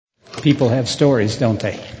People have stories, don't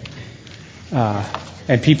they?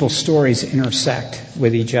 And people's stories intersect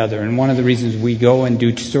with each other. And one of the reasons we go and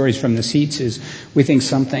do stories from the seats is we think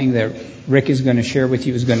something that Rick is going to share with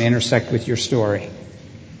you is going to intersect with your story.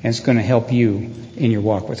 And it's going to help you in your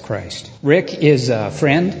walk with Christ. Rick is a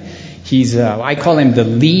friend. He's, I call him the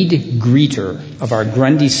lead greeter of our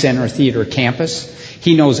Grundy Center Theater campus.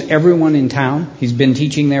 He knows everyone in town. He's been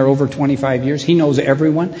teaching there over 25 years. He knows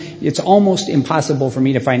everyone. It's almost impossible for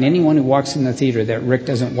me to find anyone who walks in the theater that Rick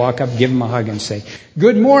doesn't walk up, give him a hug, and say,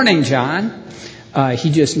 "Good morning, John." He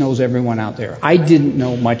just knows everyone out there. I didn't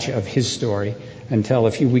know much of his story until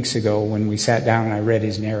a few weeks ago when we sat down and I read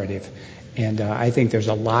his narrative. And I think there's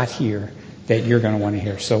a lot here that you're going to want to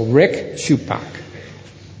hear. So, Rick Schupbach.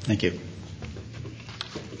 Thank you.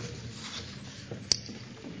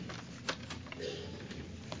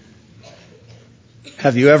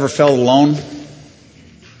 Have you ever felt alone?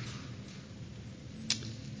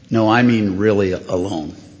 No, I mean really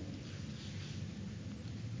alone.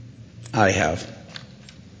 I have.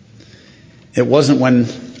 It wasn't when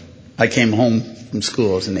I came home from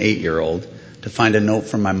school as an 8-year-old to find a note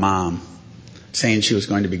from my mom saying she was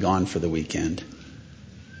going to be gone for the weekend.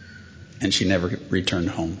 And she never returned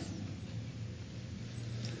home.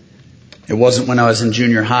 It wasn't when I was in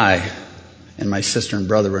junior high and my sister and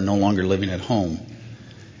brother were no longer living at home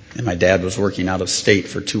and my dad was working out of state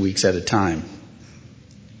for 2 weeks at a time.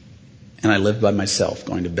 And I lived by myself,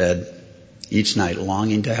 going to bed each night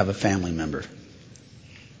longing to have a family member.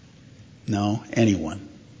 No, anyone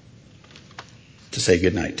to say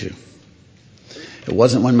goodnight to. It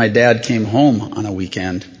wasn't when my dad came home on a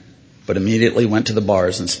weekend, but immediately went to the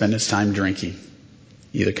bars and spent his time drinking,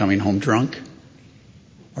 either coming home drunk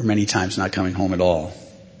or many times not coming home at all,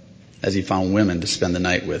 as he found women to spend the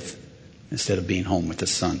night with instead of being home with his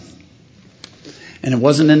son. And it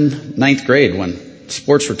wasn't in ninth grade when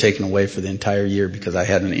sports were taken away for the entire year because I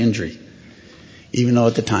had an injury, even though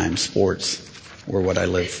at the time sports were what I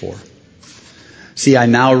lived for. See, I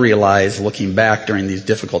now realize, looking back during these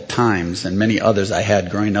difficult times and many others I had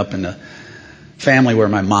growing up in a family where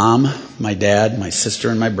my mom, my dad, my sister,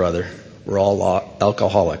 and my brother were all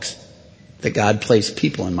alcoholics, that God placed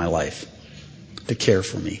people in my life to care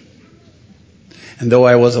for me. And though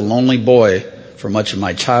I was a lonely boy for much of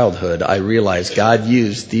my childhood, I realized God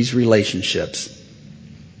used these relationships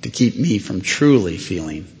to keep me from truly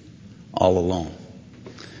feeling all alone.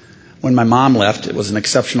 When my mom left, it was an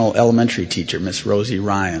exceptional elementary teacher, Miss Rosie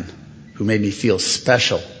Ryan, who made me feel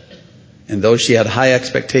special. And though she had high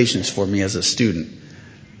expectations for me as a student,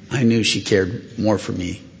 I knew she cared more for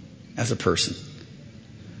me as a person.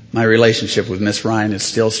 My relationship with Miss Ryan is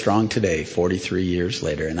still strong today, 43 years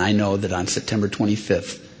later, and I know that on September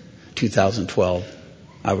 25th, 2012,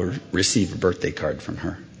 I will receive a birthday card from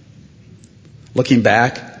her. Looking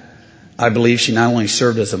back, I believe she not only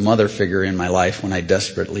served as a mother figure in my life when I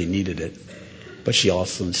desperately needed it, but she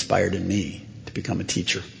also inspired in me to become a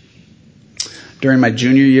teacher. During my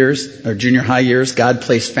junior high years, God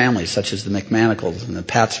placed families such as the McManacles and the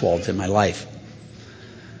Patswalds in my life.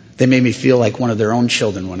 They made me feel like one of their own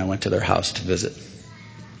children when I went to their house to visit.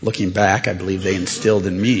 Looking back, I believe they instilled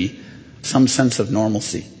in me some sense of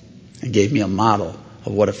normalcy and gave me a model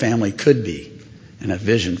of what a family could be and a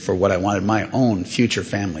vision for what I wanted my own future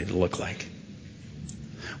family to look like.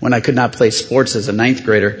 When I could not play sports as a 9th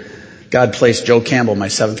grader, God placed Joe Campbell, my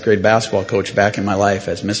 7th grade basketball coach, back in my life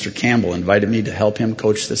as Mr. Campbell invited me to help him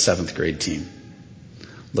coach the 7th grade team.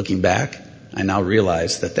 Looking back, I now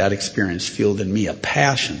realize that experience fueled in me a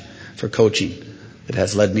passion for coaching that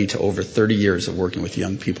has led me to over 30 years of working with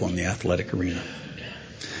young people in the athletic arena.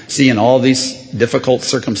 See, in all these difficult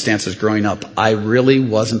circumstances growing up, I really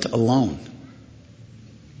wasn't alone.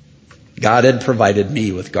 God had provided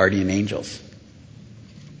me with guardian angels.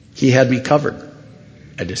 He had me covered.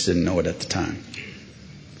 I just didn't know it at the time.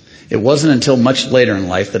 It wasn't until much later in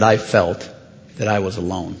life that I felt that I was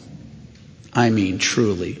alone. I mean,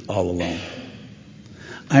 truly all alone.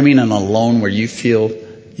 I mean, an alone where you feel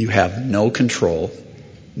you have no control,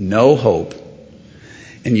 no hope,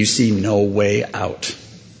 and you see no way out.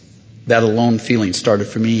 That alone feeling started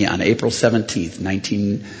for me on April 17th,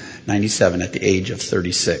 1997, at the age of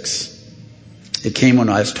 36. It came when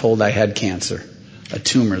I was told I had cancer, a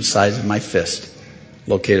tumor the size of my fist,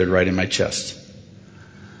 located right in my chest.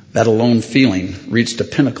 That alone feeling reached a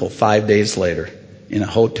pinnacle 5 days later in a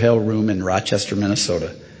hotel room in Rochester,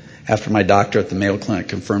 Minnesota, after my doctor at the Mayo Clinic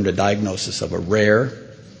confirmed a diagnosis of a rare,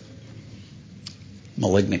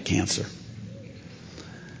 malignant cancer,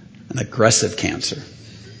 an aggressive cancer,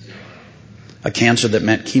 a cancer that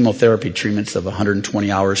meant chemotherapy treatments of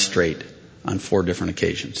 120 hours straight on 4 different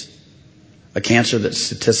occasions. a cancer that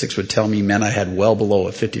statistics would tell me meant I had well below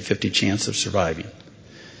a 50-50 chance of surviving.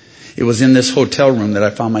 It was in this hotel room that I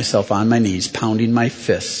found myself on my knees, pounding my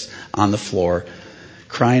fists on the floor,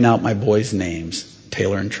 crying out my boys' names,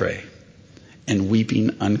 Taylor and Trey, and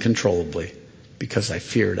weeping uncontrollably because I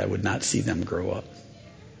feared I would not see them grow up.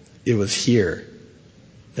 It was here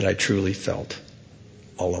that I truly felt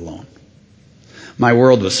all alone. My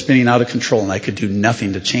world was spinning out of control and I could do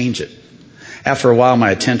nothing to change it. After a while,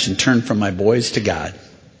 my attention turned from my boys to God,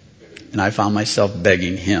 and I found myself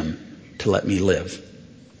begging Him to let me live,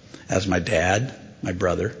 as my dad, my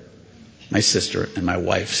brother, my sister, and my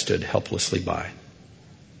wife stood helplessly by.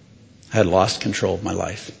 I had lost control of my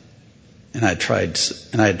life, and I had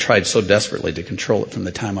tried so desperately to control it from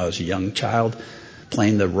the time I was a young child,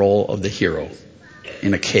 playing the role of the hero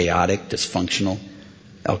in a chaotic, dysfunctional,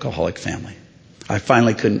 alcoholic family. I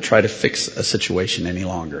finally couldn't try to fix a situation any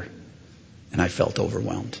longer, and I felt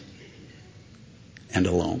overwhelmed and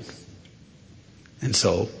alone. And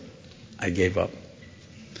so I gave up.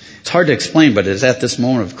 It's hard to explain, but it is at this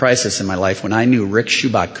moment of crisis in my life when I knew Rick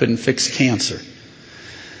Schupbach couldn't fix cancer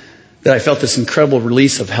that I felt this incredible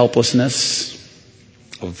release of helplessness,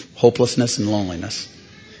 of hopelessness and loneliness.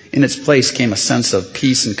 In its place came a sense of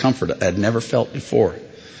peace and comfort I had never felt before.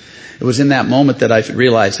 It was in that moment that I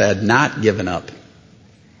realized I had not given up,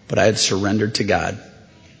 but I had surrendered to God,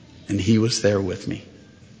 and He was there with me.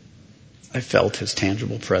 I felt His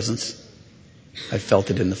tangible presence. I felt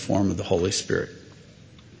it in the form of the Holy Spirit.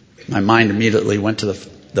 My mind immediately went to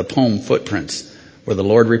the poem Footprints, where the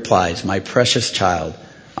Lord replies, "My precious child,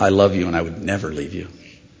 I love you and I would never leave you."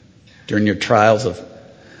 During your times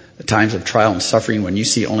of trial and suffering, when you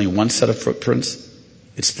see only one set of footprints,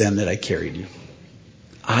 it's then that I carried you.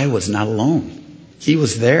 I was not alone. He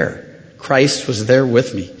was there. Christ was there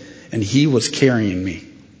with me, and He was carrying me.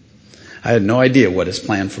 I had no idea what His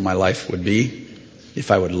plan for my life would be,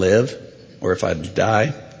 if I would live or if I'd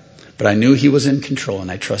die, but I knew He was in control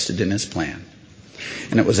and I trusted in His plan.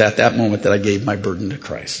 And it was at that moment that I gave my burden to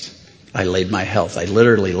Christ. I laid my health, I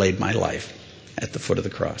literally laid my life at the foot of the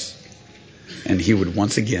cross. And He would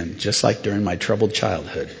once again, just like during my troubled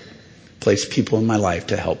childhood, place people in my life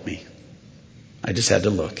to help me. I just had to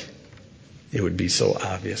look. It would be so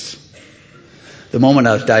obvious. The moment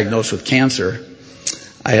I was diagnosed with cancer,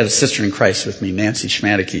 I had a sister in Christ with me, Nancy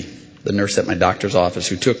Schmadicke, the nurse at my doctor's office,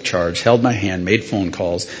 who took charge, held my hand, made phone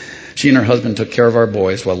calls. She and her husband took care of our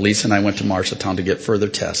boys while Lisa and I went to Marshalltown to get further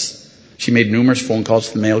tests. She made numerous phone calls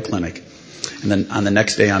to the Mayo Clinic, and then on the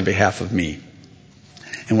next day on behalf of me.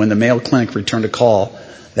 And when the Mayo Clinic returned a call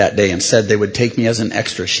that day and said they would take me as an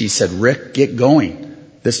extra, she said, "Rick, get going.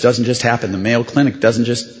 This doesn't just happen. The Mayo Clinic doesn't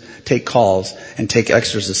just take calls and take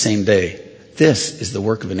extras the same day. This is the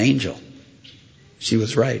work of an angel." She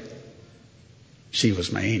was right. She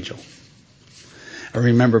was my angel. I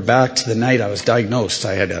remember back to the night I was diagnosed.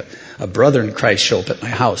 I had a brother in Christ show up at my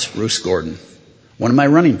house, Bruce Gordon, one of my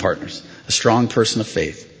running partners, a strong person of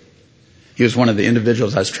faith. He was one of the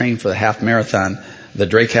individuals I was training for the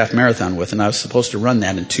Drake Half Marathon with, and I was supposed to run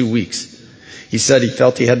that in 2 weeks. He said he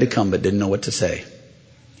felt he had to come but didn't know what to say.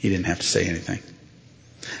 He didn't have to say anything.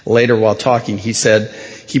 Later, while talking, he said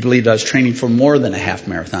he believed I was training for more than a half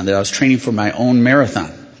marathon, that I was training for my own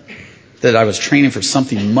marathon, that I was training for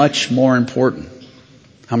something much more important.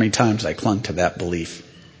 How many times I clung to that belief.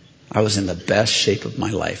 I was in the best shape of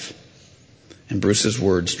my life. And Bruce's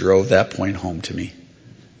words drove that point home to me.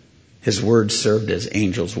 His words served as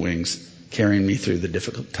angels' wings, carrying me through the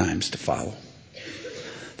difficult times to follow.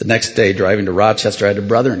 The next day, driving to Rochester, I had a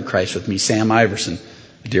brother in Christ with me, Sam Iverson,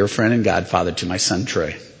 a dear friend and godfather to my son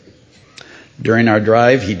Trey. During our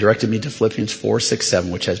drive, he directed me to Philippians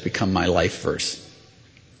 4:6-7, which has become my life verse.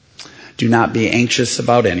 "Do not be anxious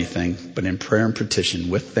about anything, but in prayer and petition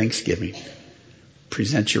with thanksgiving,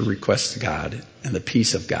 present your requests to God, and the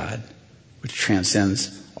peace of God, which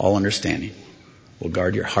transcends all understanding, will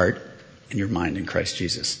guard your heart and your mind in Christ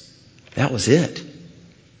Jesus." That was it.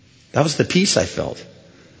 That was the peace I felt.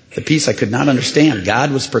 The peace I could not understand.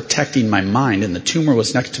 God was protecting my mind, and the tumor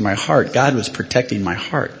was next to my heart. God was protecting my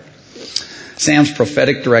heart. Sam's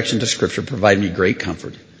prophetic direction to Scripture provided me great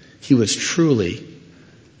comfort. He was truly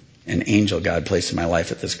an angel God placed in my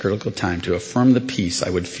life at this critical time to affirm the peace I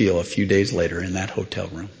would feel a few days later in that hotel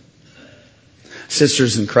room.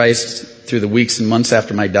 Sisters in Christ through the weeks and months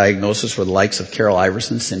after my diagnosis were the likes of Carol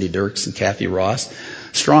Iverson, Cindy Dirks, and Kathy Ross,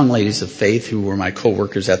 strong ladies of faith who were my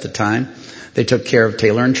co-workers at the time. They took care of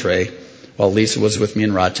Taylor and Trey while Lisa was with me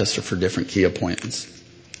in Rochester for different key appointments.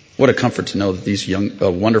 What a comfort to know that these young,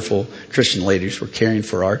 wonderful Christian ladies were caring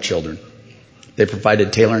for our children. They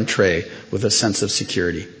provided Taylor and Trey with a sense of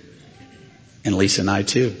security. And Lisa and I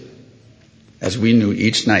too. as we knew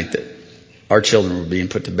each night that our children were being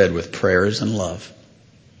put to bed with prayers and love.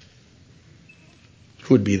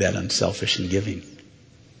 Who would be that unselfish and giving?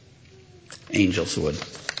 Angels would.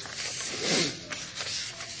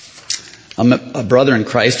 A brother in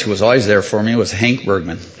Christ who was always there for me was Hank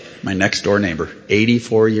Bergman, my next door neighbor,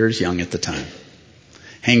 84 years young at the time.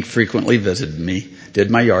 Hank frequently visited me,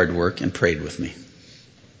 did my yard work, and prayed with me.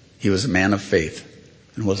 He was a man of faith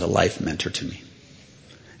and was a life mentor to me.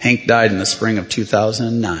 Hank died in the spring of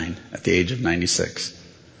 2009 at the age of 96.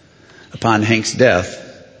 Upon Hank's death,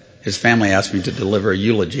 his family asked me to deliver a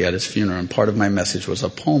eulogy at his funeral, and part of my message was a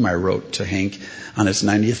poem I wrote to Hank on his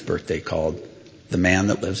 90th birthday called "The Man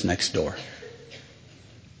That Lives Next Door."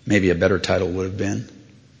 Maybe a better title would have been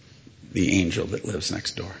 "The Angel That Lives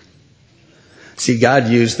Next Door." See, God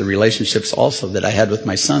used the relationships also that I had with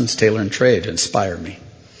my sons, Taylor and Trey, to inspire me.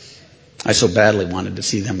 I so badly wanted to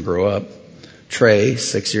see them grow up. Trey,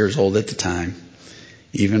 6 years old at the time,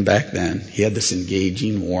 even back then, he had this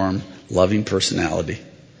engaging, warm, loving personality.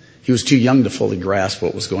 He was too young to fully grasp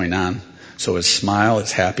what was going on, so his smile,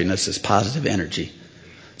 his happiness, his positive energy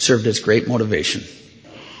served as great motivation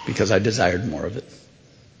because I desired more of it,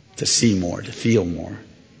 to see more, to feel more,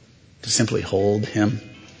 to simply hold him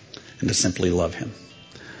and to simply love him.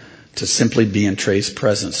 To simply be in Trey's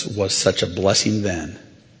presence was such a blessing then,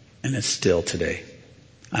 and it's still today.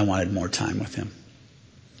 I wanted more time with him.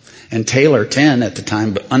 And Taylor, 10 at the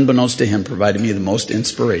time, but unbeknownst to him, provided me the most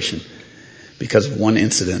inspiration because of one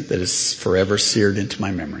incident that is forever seared into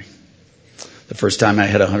my memory. The first time I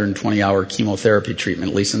had a 120-hour chemotherapy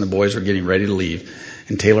treatment, Lisa and the boys were getting ready to leave,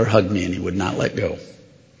 and Taylor hugged me and he would not let go.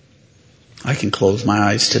 I can close my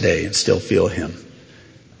eyes today and still feel him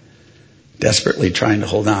desperately trying to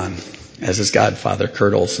hold on as his godfather,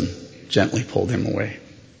 Kurt Olson, gently pulled him away.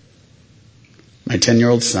 My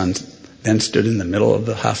 10-year-old son then stood in the middle of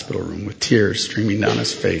the hospital room with tears streaming down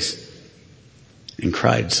his face and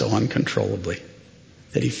cried so uncontrollably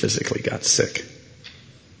that he physically got sick.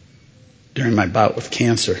 During my bout with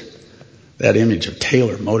cancer, that image of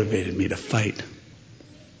Taylor motivated me to fight.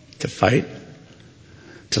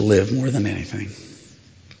 To live more than anything.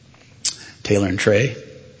 Taylor and Trey,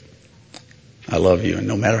 I love you, and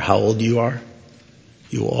no matter how old you are,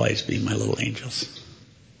 you will always be my little angels.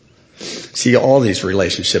 See, all these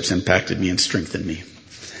relationships impacted me and strengthened me.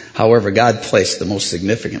 However, God placed the most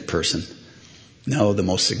significant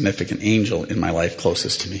angel in my life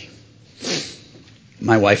closest to me.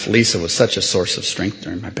 My wife, Lisa, was such a source of strength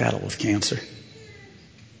during my battle with cancer.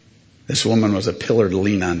 This woman was a pillar to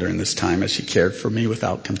lean on during this time as she cared for me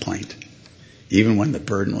without complaint, even when the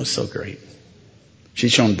burden was so great. She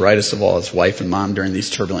shone brightest of all as wife and mom during these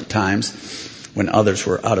turbulent times when others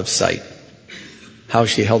were out of sight. How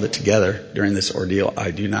she held it together during this ordeal,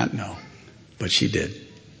 I do not know, but she did.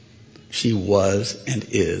 She was and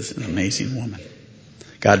is an amazing woman.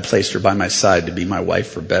 God placed her by my side to be my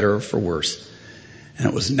wife for better or for worse. And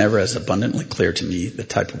it was never as abundantly clear to me the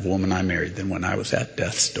type of woman I married than when I was at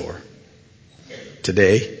death's door.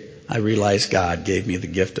 Today, I realize God gave me the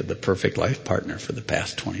gift of the perfect life partner for the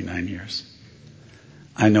past 29 years.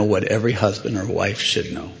 I know what every husband or wife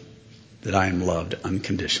should know, that I am loved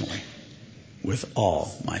unconditionally with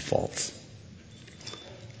all my faults.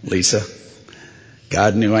 Lisa,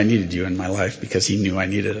 God knew I needed you in my life because he knew I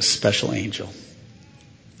needed a special angel.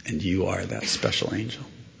 And you are that special angel.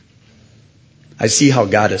 I see how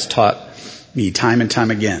God has taught me time and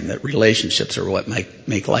time again that relationships are what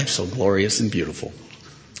make life so glorious and beautiful.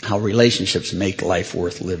 How relationships make life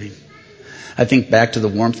worth living. I think back to the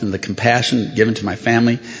warmth and the compassion given to my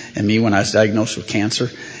family and me when I was diagnosed with cancer,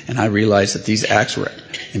 and I realized that these acts were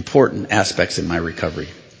important aspects in my recovery.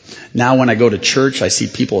 Now when I go to church, I see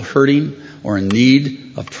people hurting or in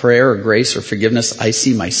need of prayer or grace or forgiveness. I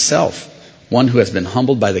see myself, one who has been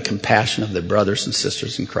humbled by the compassion of their brothers and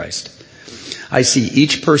sisters in Christ. I see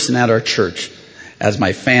each person at our church as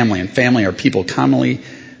my family, and family are people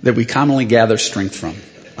that we commonly gather strength from.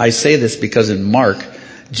 I say this because in Mark,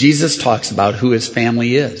 Jesus talks about who his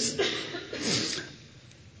family is.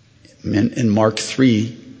 In Mark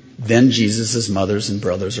 3, then Jesus' mothers and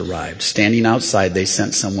brothers arrived. Standing outside, they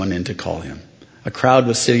sent someone in to call him. A crowd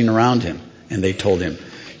was sitting around him, and they told him,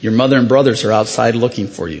 "Your mother and brothers are outside looking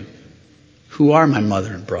for you." "Who are my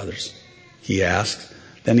mother and brothers?" he asked.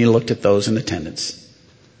 Then he looked at those in attendance,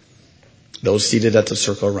 those seated at the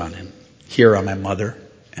circle around him. "Here are my mother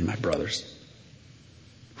and my brothers.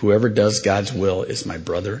 Whoever does God's will is my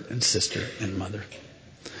brother and sister and mother."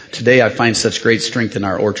 Today I find such great strength in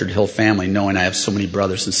our Orchard Hill family, knowing I have so many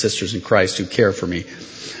brothers and sisters in Christ who care for me.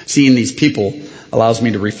 Seeing these people allows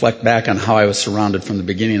me to reflect back on how I was surrounded from the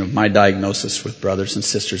beginning of my diagnosis with brothers and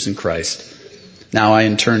sisters in Christ Now I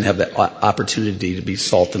in turn have the opportunity to be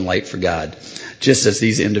salt and light for God, just as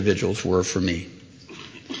these individuals were for me.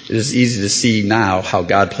 It is easy to see now how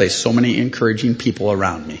God placed so many encouraging people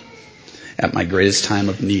around me at my greatest time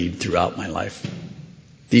of need throughout my life.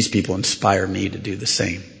 These people inspire me to do the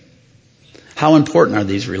same. How important are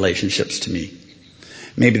these relationships to me?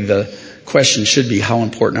 Maybe the question should be, how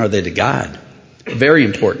important are they to God? Very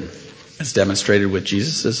important, as demonstrated with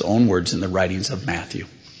Jesus' own words in the writings of Matthew.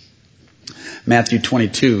 Matthew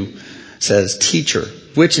 22 says, "Teacher,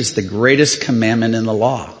 which is the greatest commandment in the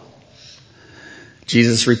law?"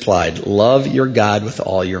 Jesus replied, "Love your God with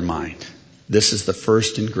all your mind. This is the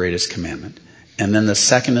first and greatest commandment. And then the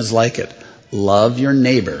second is like it. Love your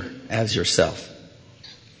neighbor as yourself."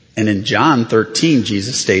 And in John 13,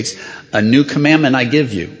 Jesus states, "A new commandment I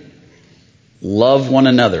give you. Love one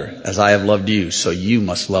another as I have loved you, so you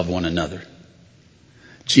must love one another."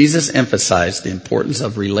 Jesus emphasized the importance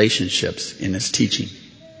of relationships in his teaching.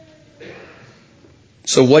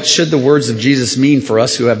 So what should the words of Jesus mean for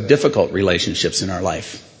us who have difficult relationships in our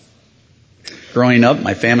life? Growing up,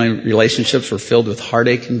 my family relationships were filled with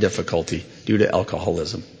heartache and difficulty due to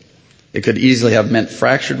alcoholism. It could easily have meant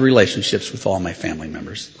fractured relationships with all my family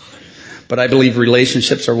members. But I believe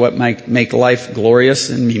relationships are what make life glorious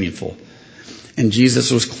and meaningful. And Jesus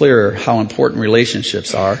was clear how important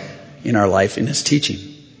relationships are in our life in his teaching.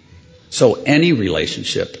 So any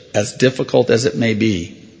relationship, as difficult as it may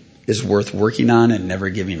be, is worth working on and never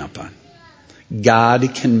giving up on.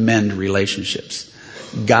 God can mend relationships.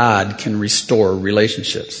 God can restore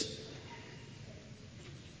relationships.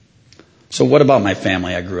 So what about my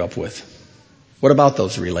family I grew up with? What about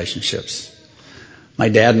those relationships? My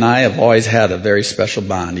dad and I have always had a very special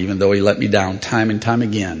bond, even though he let me down time and time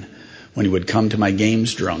again when he would come to my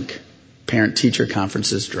games drunk, parent-teacher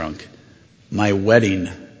conferences drunk, my wedding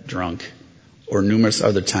drunk, or numerous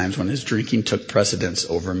other times when his drinking took precedence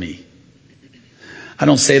over me. I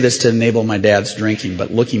don't say this to enable my dad's drinking,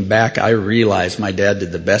 but looking back, I realize my dad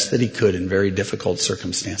did the best that he could in very difficult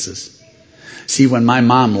circumstances. See, when my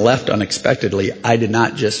mom left unexpectedly, I did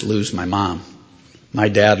not just lose my mom. My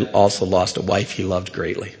dad also lost a wife he loved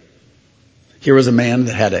greatly. Here was a man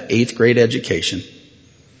that had an 8th grade education,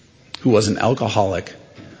 who was an alcoholic,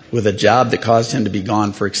 with a job that caused him to be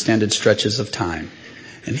gone for extended stretches of time,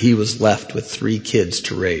 and he was left with 3 kids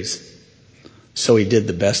to raise. So he did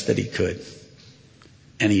the best that he could,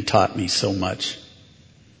 and he taught me so much.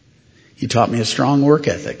 He taught me a strong work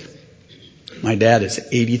ethic. My dad is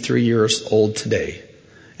 83 years old today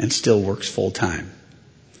and still works full time.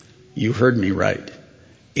 You heard me right.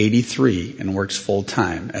 83 and works full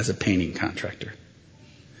time as a painting contractor.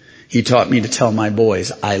 He taught me to tell my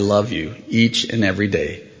boys, "I love you," each and every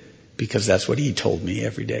day, because that's what he told me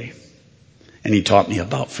every day. And he taught me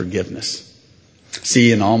about forgiveness.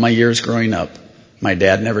 See, in all my years growing up, my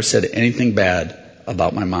dad never said anything bad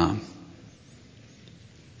about my mom.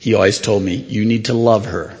 He always told me, "You need to love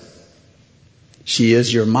her. She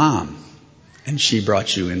is your mom, and she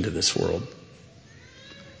brought you into this world."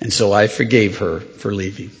 And so I forgave her for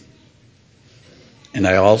leaving. And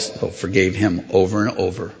I also forgave him over and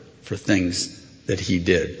over for things that he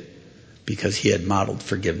did, because he had modeled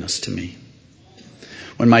forgiveness to me.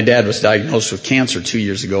 When my dad was diagnosed with cancer 2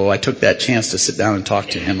 years ago, I took that chance to sit down and talk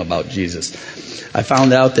to him about Jesus. I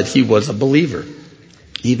found out that he was a believer,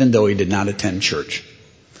 even though he did not attend church.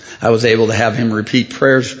 I was able to have him repeat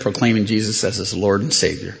prayers proclaiming Jesus as his Lord and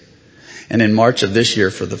Savior. And in March of this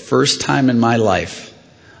year, for the first time in my life,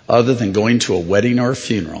 other than going to a wedding or a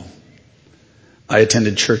funeral, I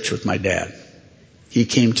attended church with my dad. He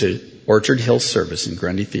came to Orchard Hill service in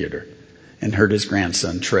Grundy Theater and heard his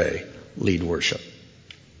grandson, Trey, lead worship.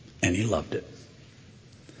 And he loved it.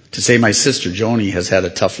 To say my sister, Joni, has had a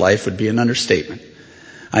tough life would be an understatement.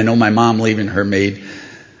 I know my mom leaving her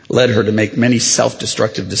led her to make many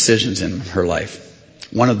self-destructive decisions in her life.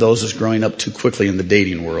 One of those was growing up too quickly in the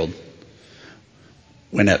dating world,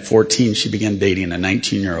 when at 14 she began dating a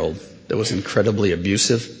 19-year-old that was incredibly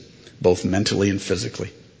abusive, both mentally and physically.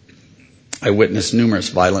 I witnessed numerous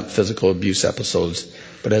violent physical abuse episodes,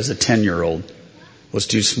 but as a 10-year-old was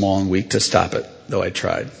too small and weak to stop it, though I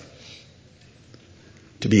tried.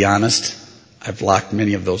 To be honest, I've locked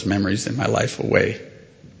many of those memories in my life away.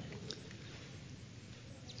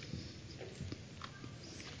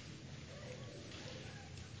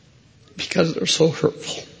 Because they're so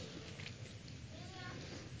hurtful.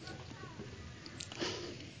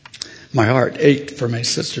 My heart ached for my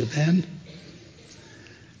sister then,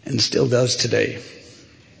 and still does today.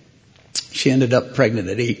 She ended up pregnant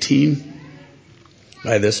at 18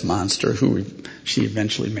 by this monster who she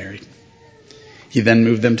eventually married. He then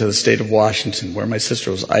moved them to the state of Washington, where my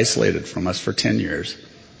sister was isolated from us for 10 years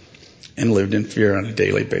and lived in fear on a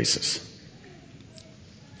daily basis.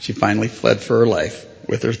 She finally fled for her life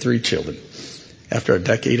with her 3 children after a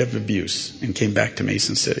decade of abuse and came back to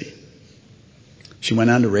Mason City. She went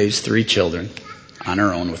on to raise 3 children on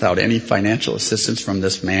her own without any financial assistance from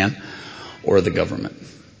this man or the government.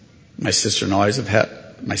 My sister and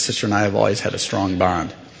I have always had a strong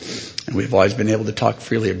bond, and we've always been able to talk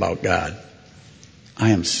freely about God. I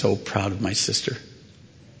am so proud of my sister.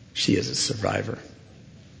 She is a survivor.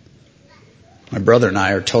 My brother and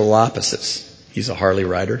I are total opposites. He's a Harley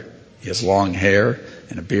rider. He has long hair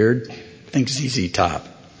and a beard. Thinks ZZ Top.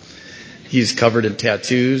 He's covered in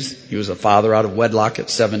tattoos. He was a father out of wedlock at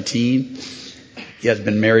 17. He has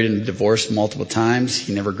been married and divorced multiple times.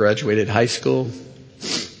 He never graduated high school.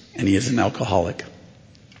 And he is an alcoholic.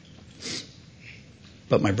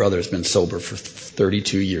 But my brother has been sober for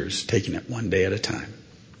 32 years, taking it one day at a time.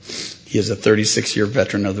 He is a 36-year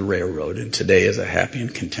veteran of the railroad and today is a happy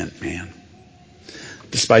and content man.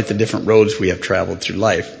 Despite the different roads we have traveled through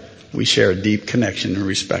life, we share a deep connection and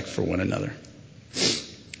respect for one another.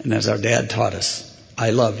 And as our dad taught us, I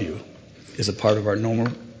love you is a part of our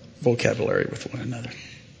normal vocabulary with one another.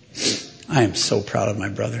 I am so proud of my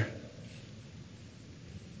brother.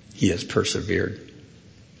 He has persevered.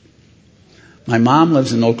 My mom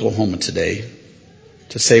lives in Oklahoma today.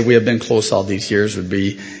 To say we have been close all these years would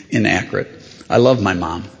be inaccurate. I love my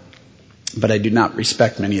mom, but I do not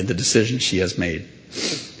respect many of the decisions she has made.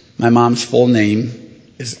 My mom's full name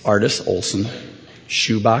is Ardis Olson,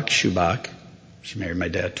 Schupbach. She married my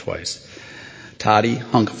dad twice. Toddy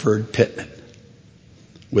Hunkford Pittman,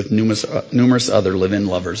 with numerous other live-in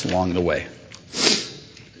lovers along the way.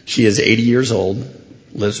 She is 80 years old,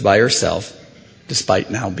 lives by herself,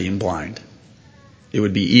 despite now being blind. It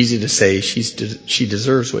would be easy to say she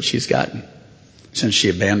deserves what she's gotten, since she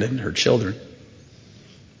abandoned her children,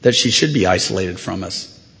 that she should be isolated from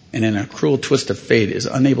us, and in a cruel twist of fate is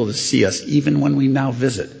unable to see us even when we now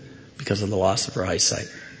visit because of the loss of her eyesight.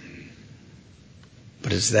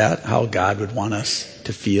 But is that how God would want us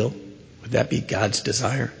to feel? Would that be God's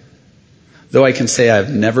desire? Though I can say I have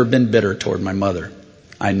never been bitter toward my mother,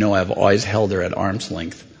 I know I've always held her at arm's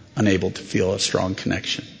length, unable to feel a strong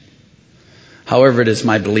connection. However, it is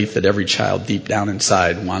my belief that every child deep down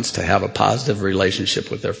inside wants to have a positive relationship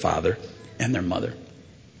with their father and their mother.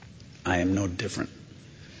 I am no different.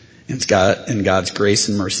 And God's grace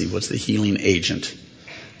and mercy was the healing agent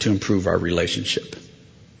to improve our relationship.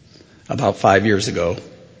 About 5 years ago,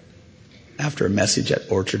 after a message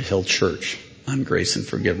at Orchard Hill Church on grace and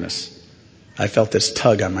forgiveness, I felt this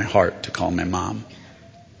tug on my heart to call my mom.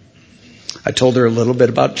 I told her a little bit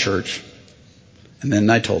about church, and then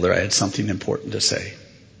I told her I had something important to say.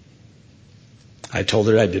 I told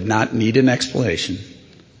her I did not need an explanation.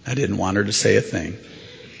 I didn't want her to say a thing.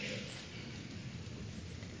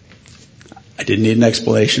 I didn't need an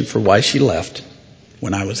explanation for why she left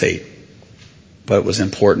when I was 8. But it was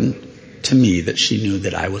important to me that she knew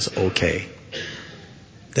that I was okay,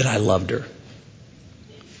 that I loved her,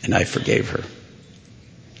 and I forgave her.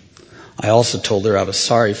 I also told her I was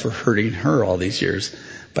sorry for hurting her all these years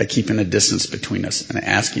by keeping a distance between us and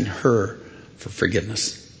asking her for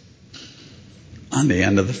forgiveness. On the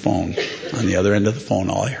other end of the phone,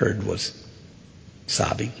 all I heard was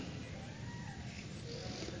sobbing.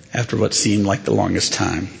 After what seemed like the longest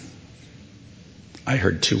time, I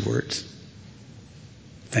heard 2 words.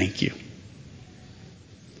 Thank you.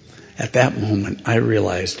 At that moment, I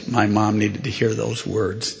realized my mom needed to hear those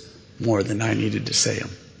words more than I needed to say them.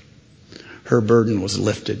 Her burden was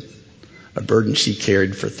lifted, a burden she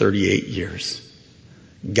carried for 38 years.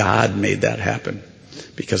 God made that happen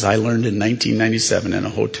because I learned in 1997 in a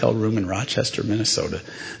hotel room in Rochester, Minnesota,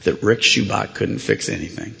 that Rick Schupbach couldn't fix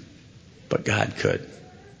anything, but God could.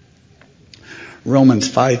 Romans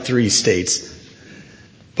 5:3 states,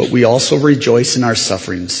 but we also rejoice in our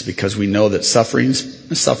sufferings because we know that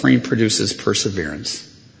suffering produces perseverance.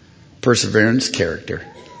 Perseverance, character,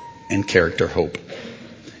 and character, hope.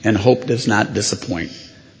 And hope does not disappoint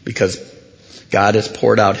because God has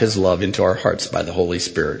poured out his love into our hearts by the Holy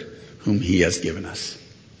Spirit, whom he has given us.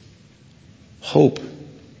 Hope.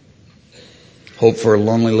 Hope for a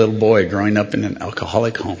lonely little boy growing up in an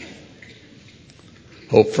alcoholic home.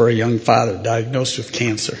 Hope for a young father diagnosed with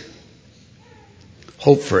cancer.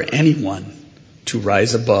 Hope for anyone to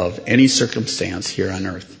rise above any circumstance here on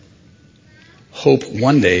earth. Hope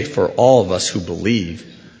one day for all of us who believe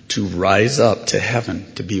to rise up to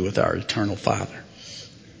heaven to be with our eternal Father.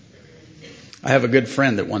 I have a good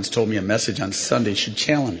friend that once told me a message on Sunday should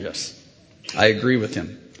challenge us. I agree with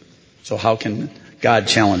him. So how can God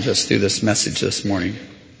challenge us through this message this morning.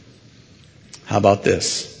 How about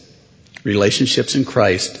this? Relationships in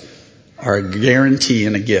Christ are a guarantee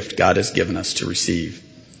and a gift God has given us to receive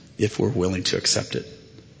if we're willing to accept it.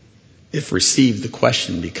 If received, the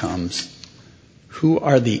question becomes, who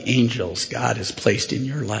are the angels God has placed in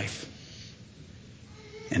your life?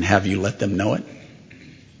 And have you let them know it?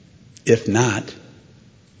 If not,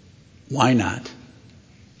 why not?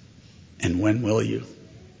 And when will you?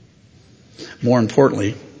 More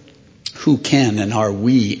importantly, who can and are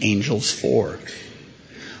we angels for?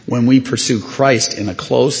 When we pursue Christ in a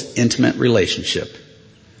close, intimate relationship,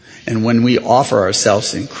 and when we offer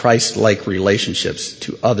ourselves in Christ-like relationships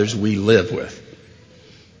to others we live with,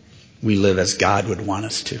 we live as God would want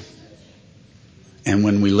us to. And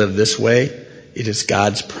when we live this way, it is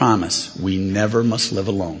God's promise we never must live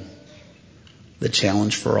alone. The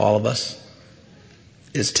challenge for all of us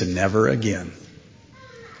is to never again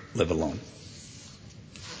live alone.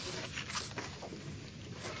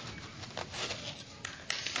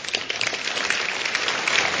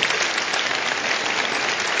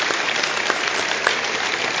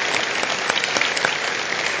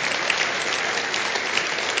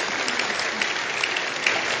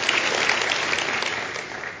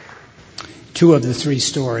 Two of the three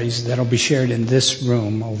stories that will be shared in this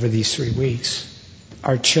room over these 3 weeks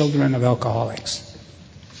are children of alcoholics.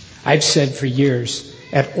 I've said for years,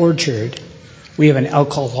 at Orchard, we have an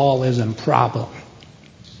alcoholism problem.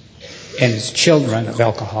 And it's children of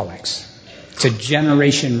alcoholics. It's a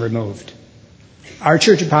generation removed. Our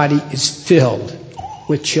church body is filled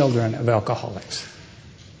with children of alcoholics.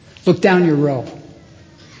 Look down your row.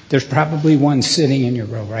 There's probably one sitting in your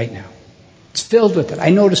row right now. It's filled with it. I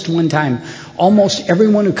noticed one time, almost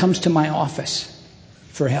everyone who comes to my office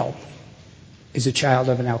for help is a child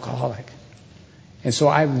of an alcoholic. And so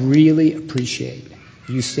I really appreciate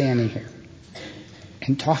you standing here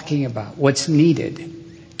and talking about what's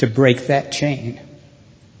needed to break that chain,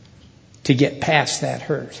 to get past that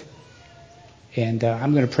hurt. And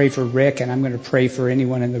I'm going to pray for Rick, and I'm going to pray for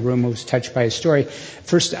anyone in the room who's touched by his story.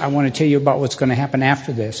 First, I want to tell you about what's going to happen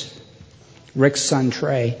after this. Rick's son,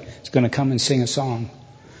 Trey, is going to come and sing a song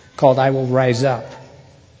called I Will Rise Up.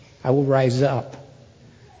 I Will Rise Up.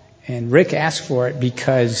 And Rick asked for it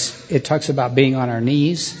because it talks about being on our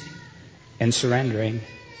knees and surrendering,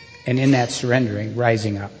 and in that surrendering,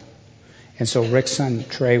 rising up. And so Rick's son,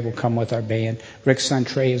 Trey, will come with our band. Rick's son,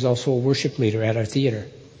 Trey, is also a worship leader at our theater.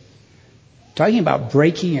 Talking about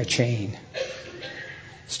breaking a chain.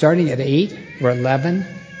 Starting at 8 or 11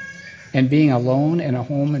 and being alone in a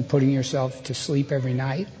home and putting yourself to sleep every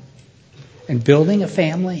night and building a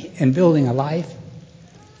family and building a life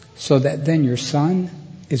so that then your son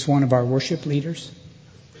is one of our worship leaders.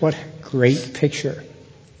 What a great picture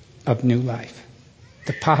of new life.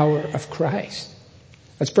 The power of Christ.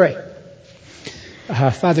 Let's pray.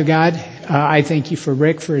 Father God, I thank you for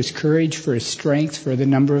Rick, for his courage, for his strength, for the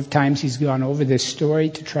number of times he's gone over this story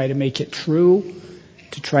to try to make it true,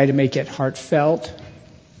 to try to make it heartfelt.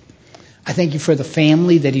 I thank you for the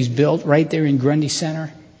family that he's built right there in Grundy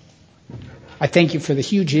Center. I thank you for the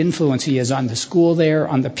huge influence he has on the school there,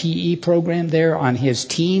 on the PE program there, on his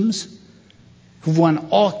teams, who've won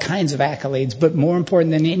all kinds of accolades, but more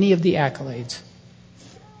important than any of the accolades,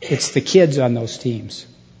 it's the kids on those teams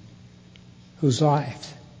whose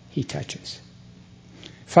lives he touches.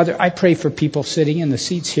 Father, I pray for people sitting in the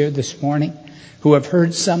seats here this morning who have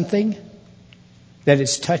heard something that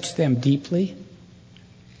has touched them deeply.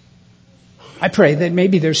 I pray that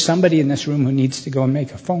maybe there's somebody in this room who needs to go and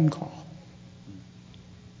make a phone call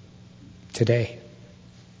today.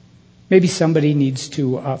 Maybe somebody needs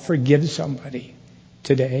to forgive somebody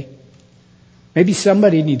today. Maybe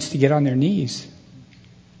somebody needs to get on their knees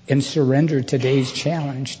and surrender today's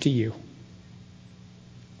challenge to you.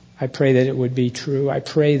 I pray that it would be true. I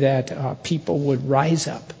pray that people would rise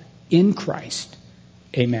up in Christ.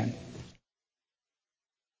 Amen.